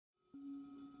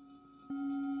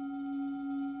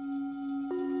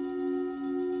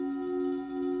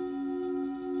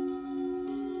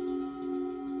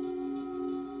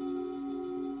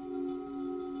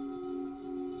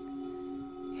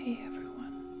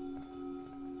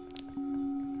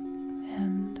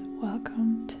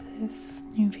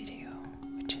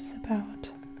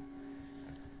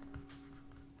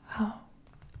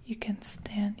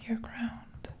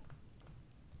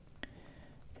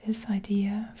this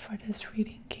idea for this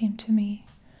reading came to me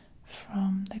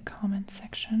from the comment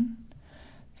section,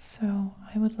 so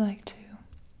I would like to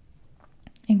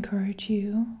encourage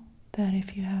you that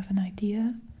if you have an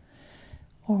idea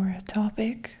or a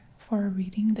topic for a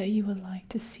reading that you would like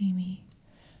to see me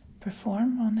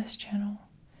perform on this channel,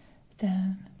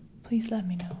 then please let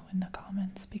me know in the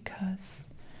comments, because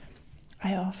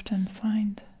I often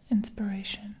find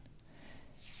inspiration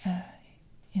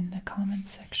in the comment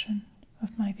section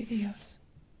of my videos.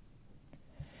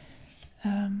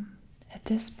 At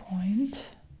this point,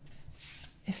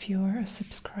 if you're a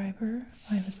subscriber,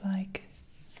 I would like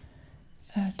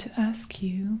to ask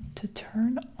you to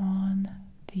turn on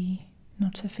the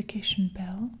notification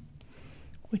bell,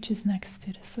 which is next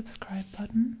to the subscribe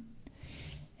button.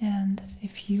 And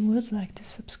if you would like to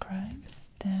subscribe,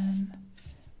 then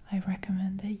I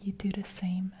recommend that you do the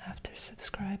same after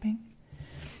subscribing.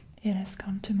 It has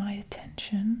come to my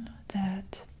attention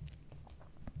that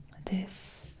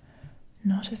this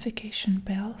notification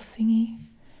bell thingy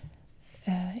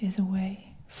is a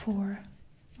way for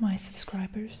my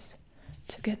subscribers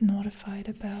to get notified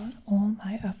about all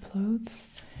my uploads.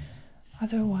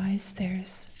 Otherwise,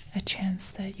 there's a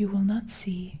chance that you will not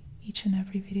see each and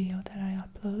every video that I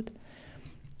upload.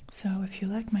 So if you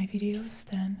like my videos,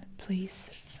 then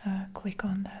please click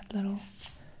on that little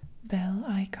bell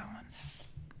icon.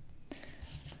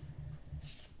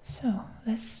 So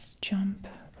let's jump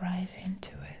right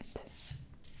into it.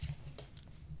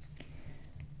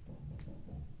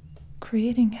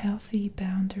 Creating healthy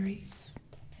boundaries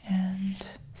and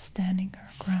standing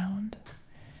our ground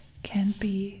can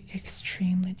be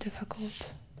extremely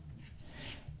difficult,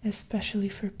 especially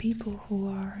for people who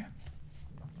are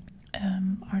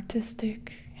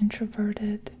artistic,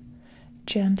 introverted,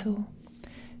 gentle,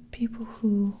 people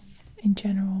who in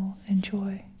general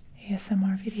enjoy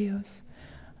ASMR videos.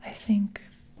 I think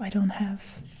I don't have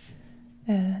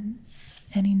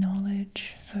any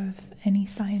knowledge of any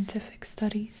scientific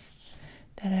studies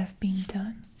that have been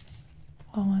done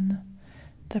on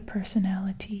the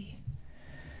personality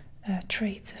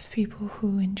traits of people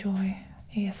who enjoy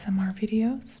ASMR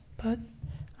videos, but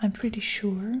I'm pretty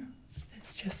sure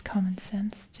it's just common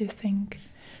sense to think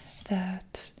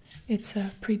that it's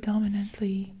a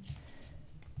predominantly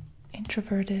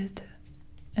introverted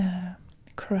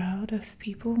crowd of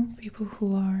people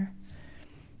who are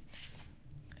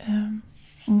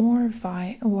more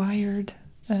wired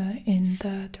in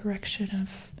the direction of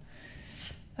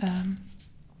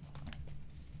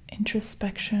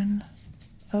introspection,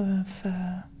 of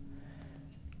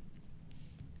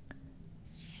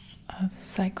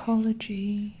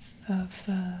psychology, of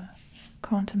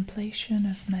contemplation,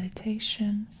 of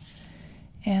meditation,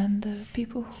 and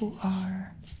people who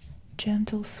are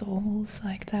gentle souls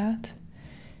like that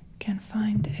can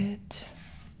find it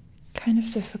kind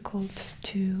of difficult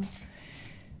to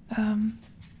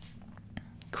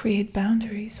create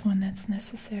boundaries when that's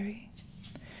necessary.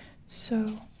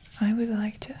 So I would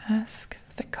like to ask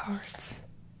the cards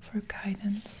for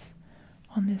guidance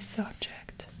on this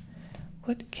subject.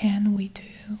 What can we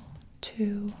do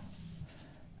to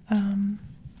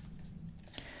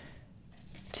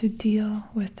deal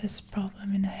with this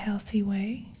problem in a healthy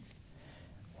way?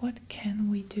 What can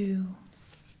we do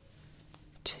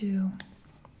to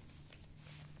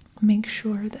make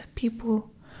sure that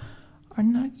people are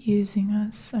not using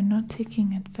us, are not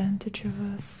taking advantage of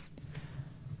us,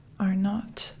 are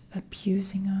not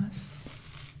abusing us?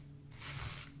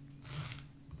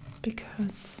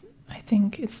 Because I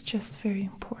think it's just very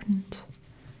important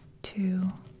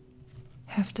to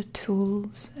have the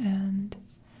tools and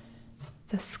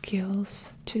the skills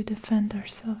to defend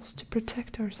ourselves, to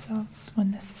protect ourselves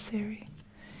when necessary.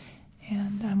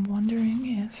 And I'm wondering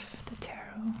if the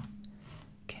tarot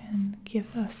can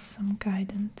give us some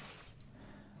guidance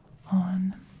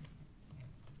on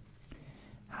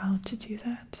how to do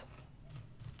that.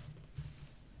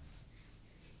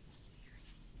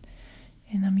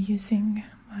 And I'm using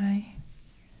my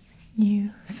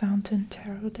new Fountain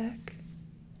Tarot deck,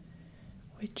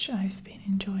 which I've been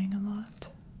enjoying a lot.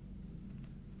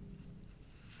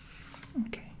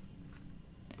 Okay.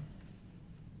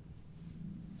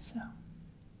 So,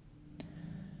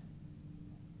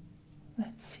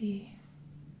 let's see.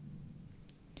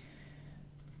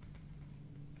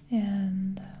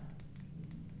 And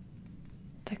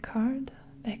the card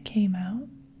that came out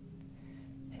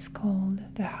is called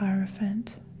the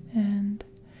Hierophant, and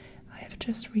I have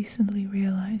just recently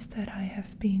realized that I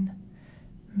have been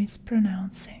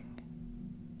mispronouncing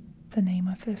the name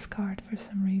of this card for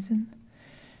some reason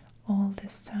all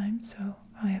this time, so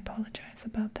I apologize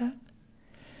about that.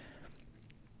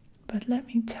 But let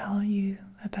me tell you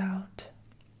about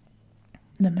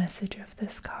the message of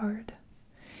this card.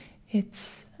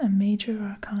 It's a major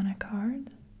arcana card,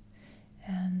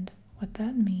 and what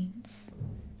that means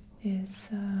is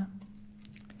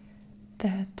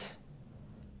that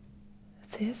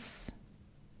this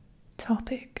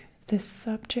topic, this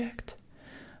subject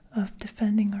of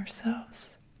defending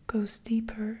ourselves, goes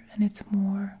deeper, and it's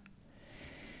more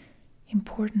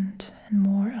important and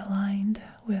more aligned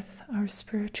with our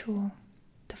spiritual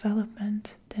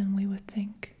development than we would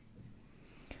think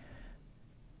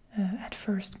at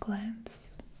first glance.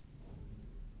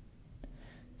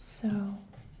 So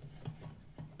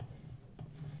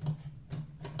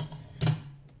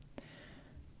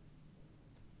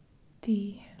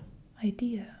the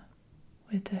idea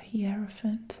with the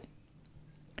Hierophant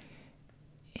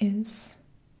is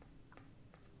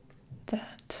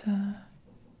that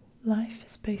life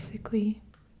is basically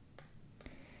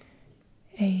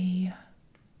a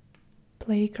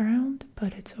playground,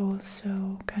 but it's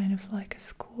also kind of like a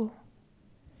school.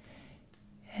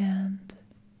 And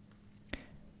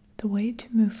the way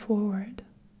to move forward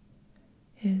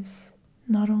is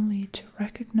not only to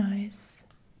recognize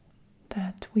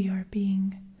that we are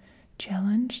being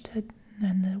challenged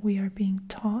and that we are being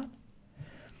taught,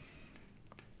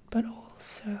 but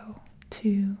also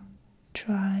to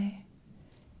try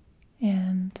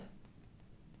and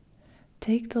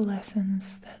take the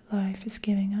lessons that life is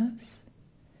giving us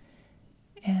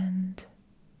and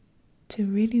to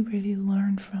really, really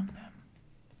learn from them.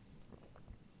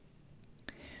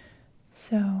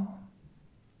 So,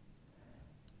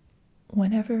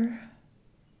 whenever,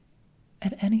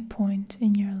 at any point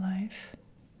in your life,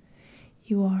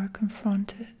 you are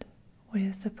confronted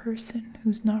with a person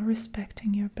who's not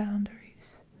respecting your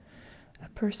boundaries, a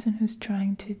person who's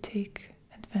trying to take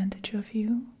advantage of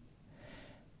you,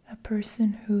 a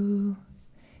person who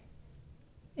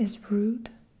is rude,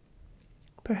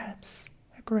 perhaps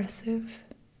aggressive,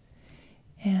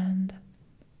 and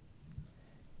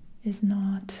is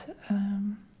not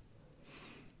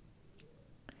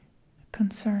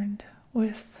concerned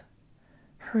with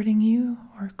hurting you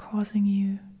or causing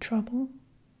you trouble,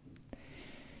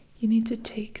 you need to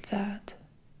take that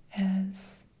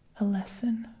as a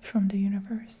lesson from the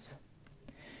universe.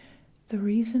 The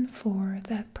reason for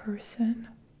that person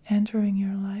entering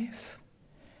your life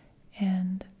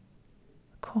and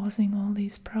causing all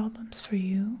these problems for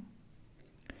you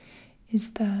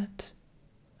is that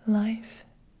life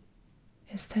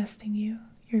is testing you.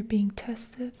 You're being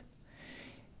tested,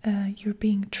 you're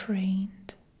being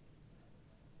trained,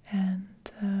 and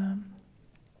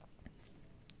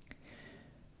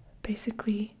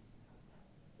basically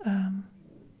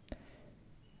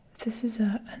this is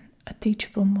a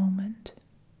teachable moment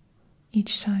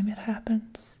each time it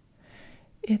happens.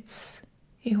 It's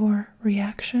your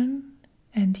reaction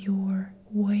and your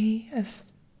way of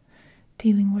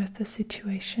dealing with the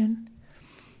situation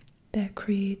that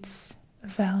creates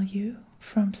value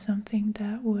from something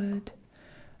that would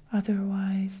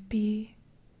otherwise be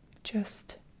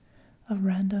just a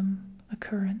random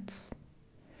occurrence.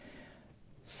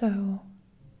 So,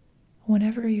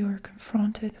 whenever you're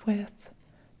confronted with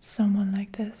someone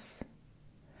like this,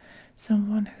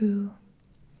 someone who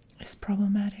is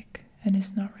problematic and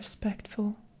is not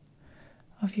respectful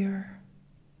of your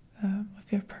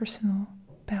personal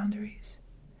boundaries,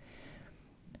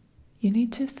 you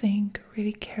need to think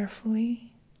really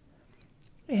carefully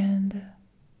and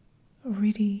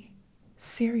really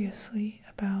seriously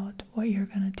about what you're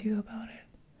going to do about it.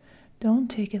 Don't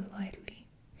take it lightly,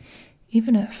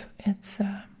 even if it's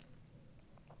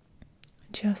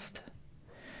just,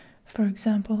 for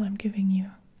example, I'm giving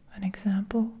you an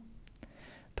example,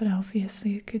 but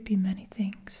obviously it could be many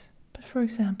things. But for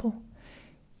example,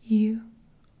 you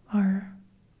are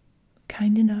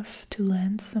kind enough to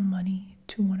lend some money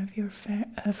to one of your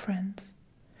friends.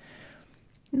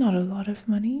 Not a lot of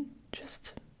money,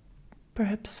 just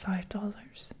perhaps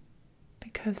 $5,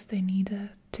 because they need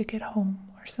a ticket home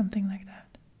or something like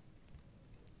that.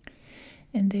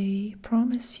 And they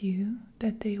promise you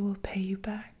that they will pay you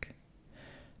back,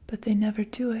 but they never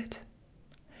do it.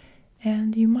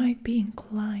 And you might be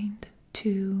inclined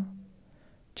to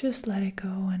just let it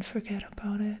go and forget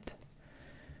about it.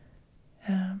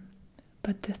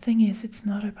 But the thing is, it's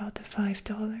not about the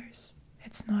 $5.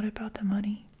 It's not about the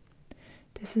money.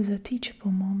 This is a teachable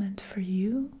moment for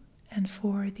you and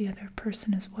for the other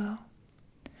person as well.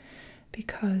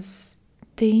 Because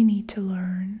they need to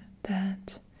learn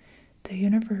that the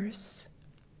universe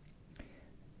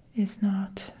is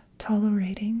not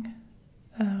tolerating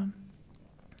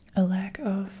a lack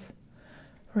of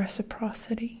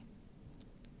reciprocity.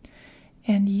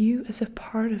 And you, as a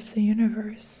part of the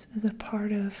universe, as a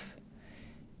part of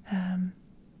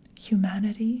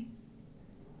humanity,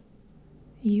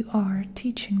 you are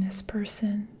teaching this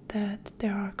person that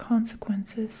there are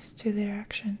consequences to their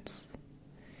actions.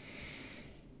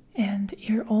 And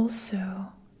you're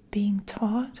also being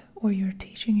taught, or you're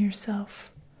teaching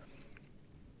yourself,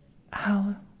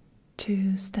 how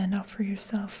to stand up for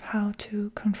yourself, how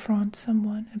to confront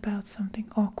someone about something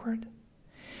awkward.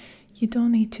 You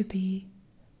don't need to be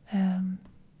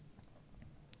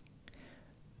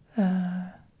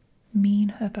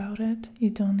mean about it. You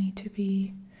don't need to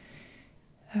be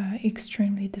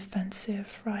extremely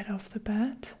defensive right off the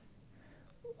bat,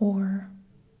 or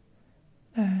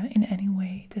in any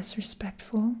way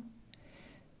disrespectful,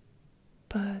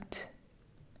 but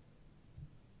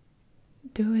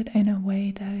do it in a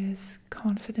way that is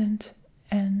confident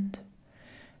and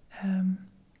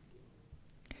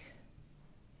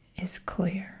is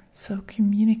clear. So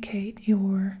communicate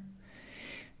your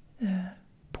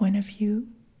point of view,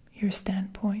 your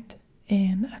standpoint,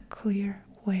 in a clear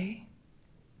way.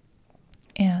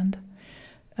 And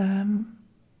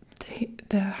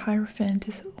the Hierophant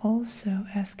is also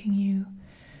asking you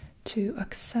to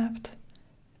accept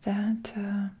that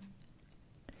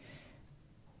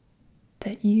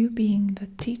that you, being the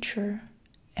teacher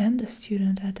and the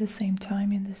student at the same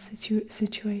time in this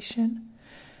situation,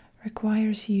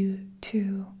 requires you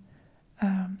to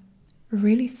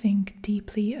really think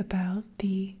deeply about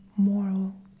the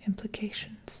moral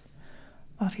implications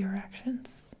of your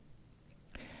actions.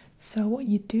 So what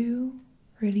you do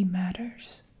really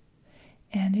matters,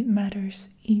 and it matters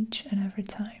each and every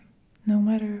time, no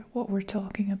matter what we're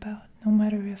talking about, no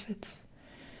matter if it's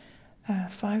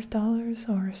 $5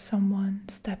 or someone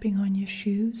stepping on your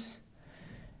shoes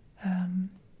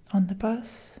on the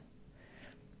bus.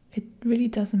 It really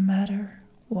doesn't matter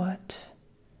what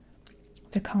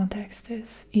the context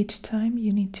is. Each time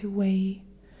you need to weigh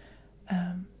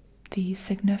the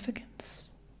significance,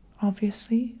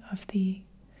 obviously, of the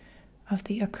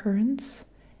occurrence,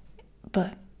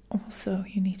 but also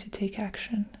you need to take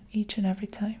action each and every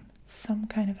time, some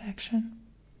kind of action.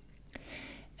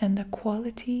 And the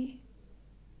quality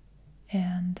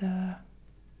and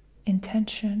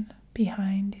intention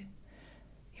behind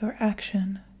your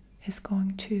action is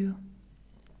going to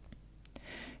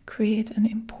create an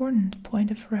important point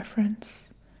of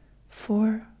reference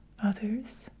for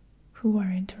others who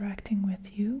are interacting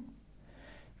with you,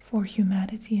 for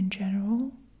humanity in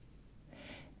general,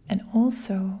 and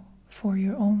also for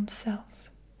your own self.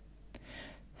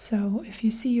 So if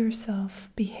you see yourself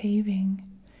behaving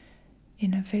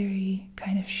in a very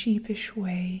kind of sheepish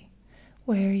way,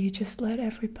 where you just let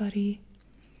everybody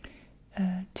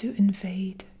to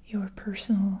invade your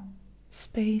personal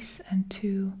space and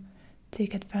to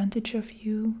take advantage of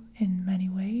you in many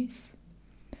ways,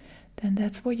 then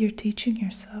that's what you're teaching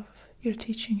yourself. You're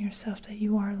teaching yourself that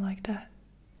you are like that,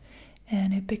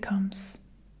 and it becomes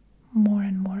more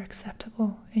and more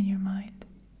acceptable in your mind.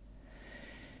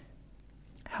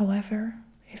 However,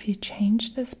 if you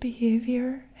change this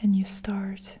behavior and you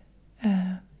start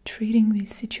treating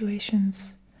these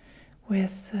situations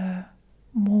with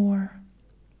more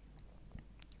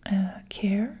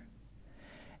care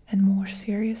and more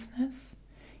seriousness,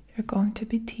 you're going to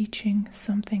be teaching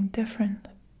something different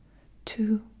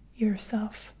to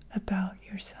yourself about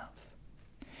yourself.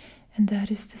 And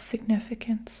that is the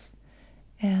significance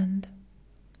and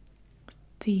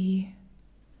the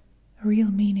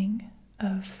real meaning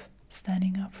of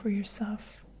standing up for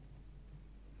yourself.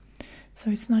 So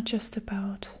it's not just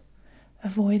about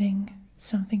avoiding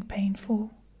something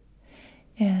painful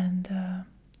and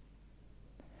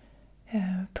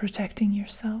protecting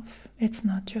yourself. It's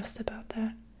not just about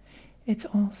that. It's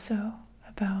also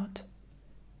about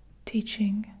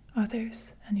teaching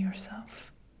others and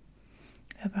yourself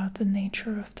about the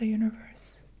nature of the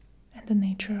universe and the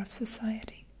nature of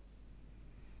society.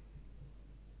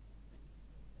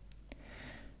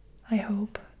 I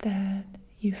hope that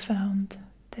you found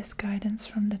this guidance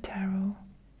from the tarot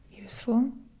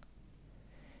useful,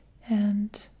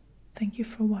 and thank you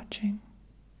for watching.